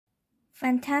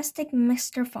Fantastic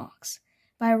Mr. Fox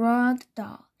by Roald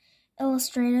Dahl,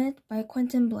 illustrated by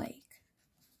Quentin Blake.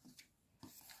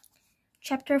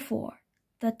 Chapter 4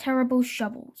 The Terrible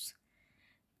Shovels.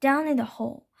 Down in the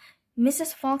hole,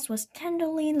 Mrs. Fox was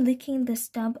tenderly licking the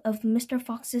stump of Mr.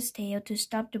 Fox's tail to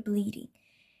stop the bleeding.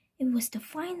 It was the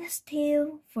finest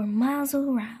tail for miles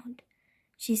around,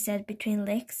 she said between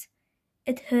licks.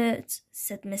 It hurts,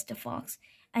 said Mr. Fox.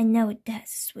 I know it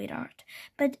does, sweetheart,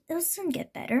 but it'll soon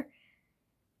get better.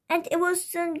 And it will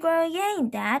soon grow again,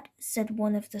 Dad, said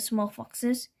one of the small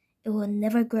foxes. It will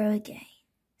never grow again,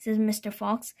 said Mr.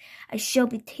 Fox. I shall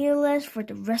be tailless for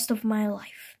the rest of my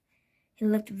life. He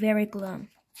looked very glum.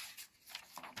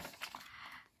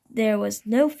 There was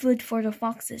no food for the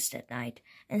foxes that night,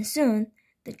 and soon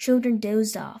the children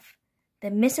dozed off.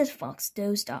 Then Mrs. Fox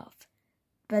dozed off.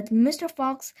 But Mr.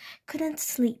 Fox couldn't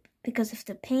sleep because of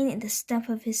the pain in the stump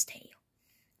of his tail.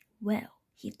 Well,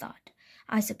 he thought,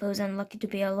 I suppose I'm lucky to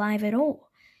be alive at all.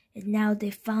 And now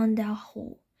they've found our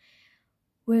hole.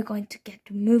 We're going to get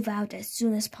to move out as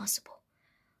soon as possible.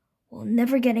 We'll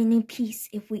never get any peace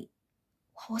if we...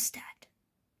 What was that?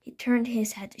 He turned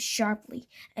his head sharply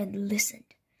and listened.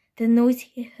 The noise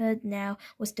he heard now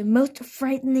was the most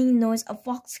frightening noise a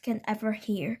fox can ever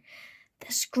hear.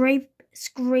 The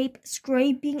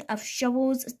scraping of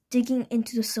shovels digging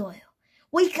into the soil.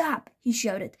 Wake up, he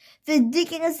shouted. They're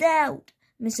digging us out.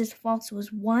 Mrs. Fox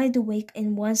was wide awake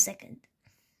in 1 second.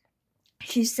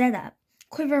 She sat up,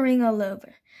 quivering all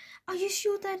over. Are you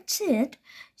sure that's it?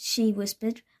 She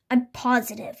whispered. I'm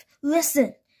positive.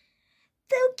 Listen.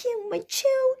 They'll kill my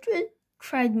children,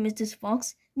 cried Mrs.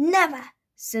 Fox. Never,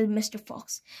 said Mr.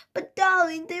 Fox. But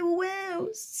darling, they will,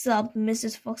 sobbed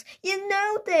Mrs. Fox. You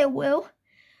know they will.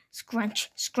 Scrunch,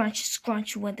 scrunch,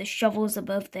 scrunch went the shovels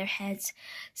above their heads.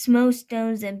 Small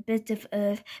stones and bits of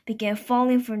earth began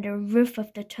falling from the roof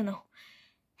of the tunnel.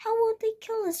 How will they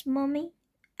kill us, Mommy?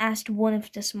 Asked one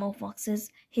of the small foxes.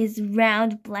 His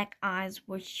round black eyes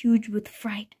were huge with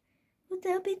fright. Will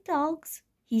there be dogs?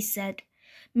 He said.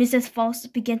 Mrs. Fox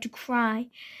began to cry.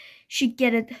 She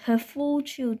gathered her 4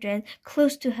 children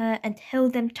close to her and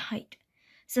held them tight.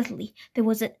 Suddenly there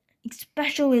was an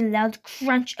especially loud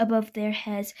crunch above their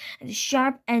heads, and the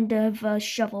sharp end of a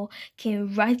shovel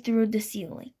came right through the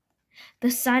ceiling.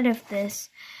 The sight of this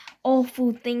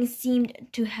awful thing seemed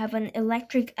to have an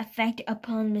electric effect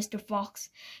upon Mr.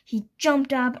 Fox. He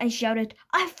jumped up and shouted,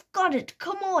 I've got it!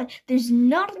 Come on! There's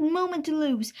not a moment to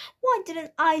lose! Why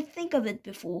didn't I think of it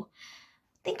before?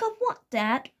 Think of what,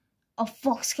 Dad? A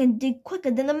fox can dig quicker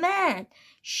than a man,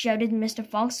 shouted Mr.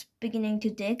 Fox, beginning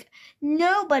to dig.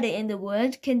 Nobody in the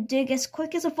wood can dig as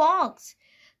quick as a fox.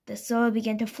 The soil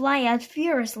began to fly out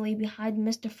furiously behind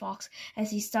Mr. Fox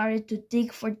as he started to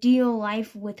dig for dear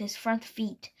life with his front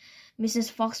feet.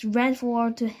 Mrs. Fox ran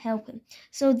forward to help him.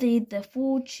 So did the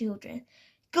 4 children.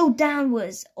 Go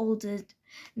downwards, ordered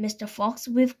Mr. Fox.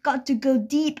 We've got to go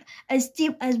deep as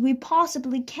we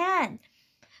possibly can.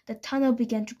 The tunnel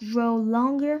began to grow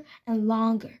longer and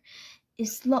longer. It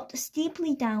sloped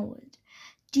steeply downward.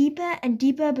 Deeper and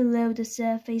deeper below the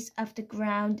surface of the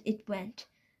ground it went.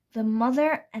 The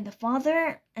mother and the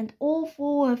father and all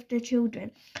 4 of the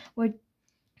children were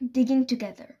digging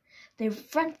together. Their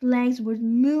front legs were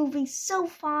moving so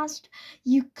fast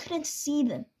you couldn't see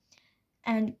them.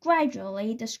 And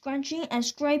gradually the scrunching and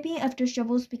scraping of the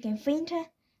shovels became fainter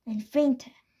and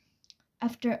fainter.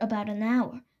 After about an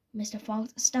hour, Mr.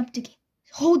 Fox stopped digging.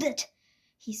 Hold it,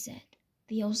 he said.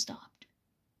 They all stopped.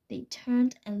 They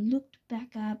turned and looked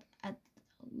back up at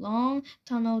the long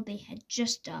tunnel they had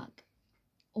just dug.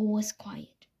 All was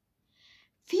quiet.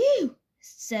 Phew,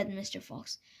 said Mr.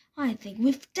 Fox. I think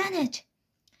we've done it.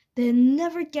 They'll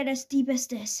never get as deep as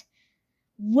this.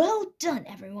 Well done,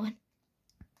 everyone.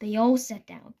 They all sat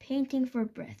down, panting for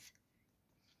breath.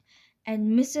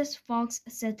 And Mrs. Fox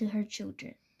said to her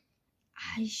children,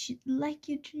 I should like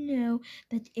you to know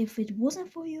that if it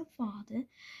wasn't for your father,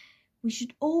 we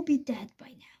should all be dead by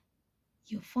now.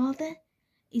 Your father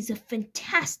is a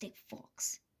fantastic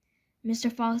fox.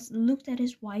 Mr. Fox looked at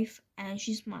his wife and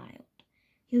she smiled.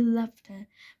 He loved her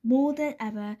more than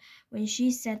ever when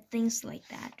she said things like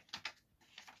that.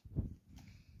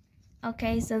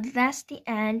 Okay, so that's the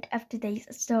end of today's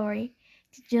story.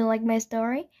 Did you like my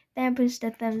story? Then push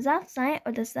the thumbs up sign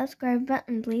or the subscribe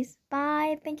button, please.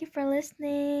 Bye. Thank you for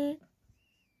listening.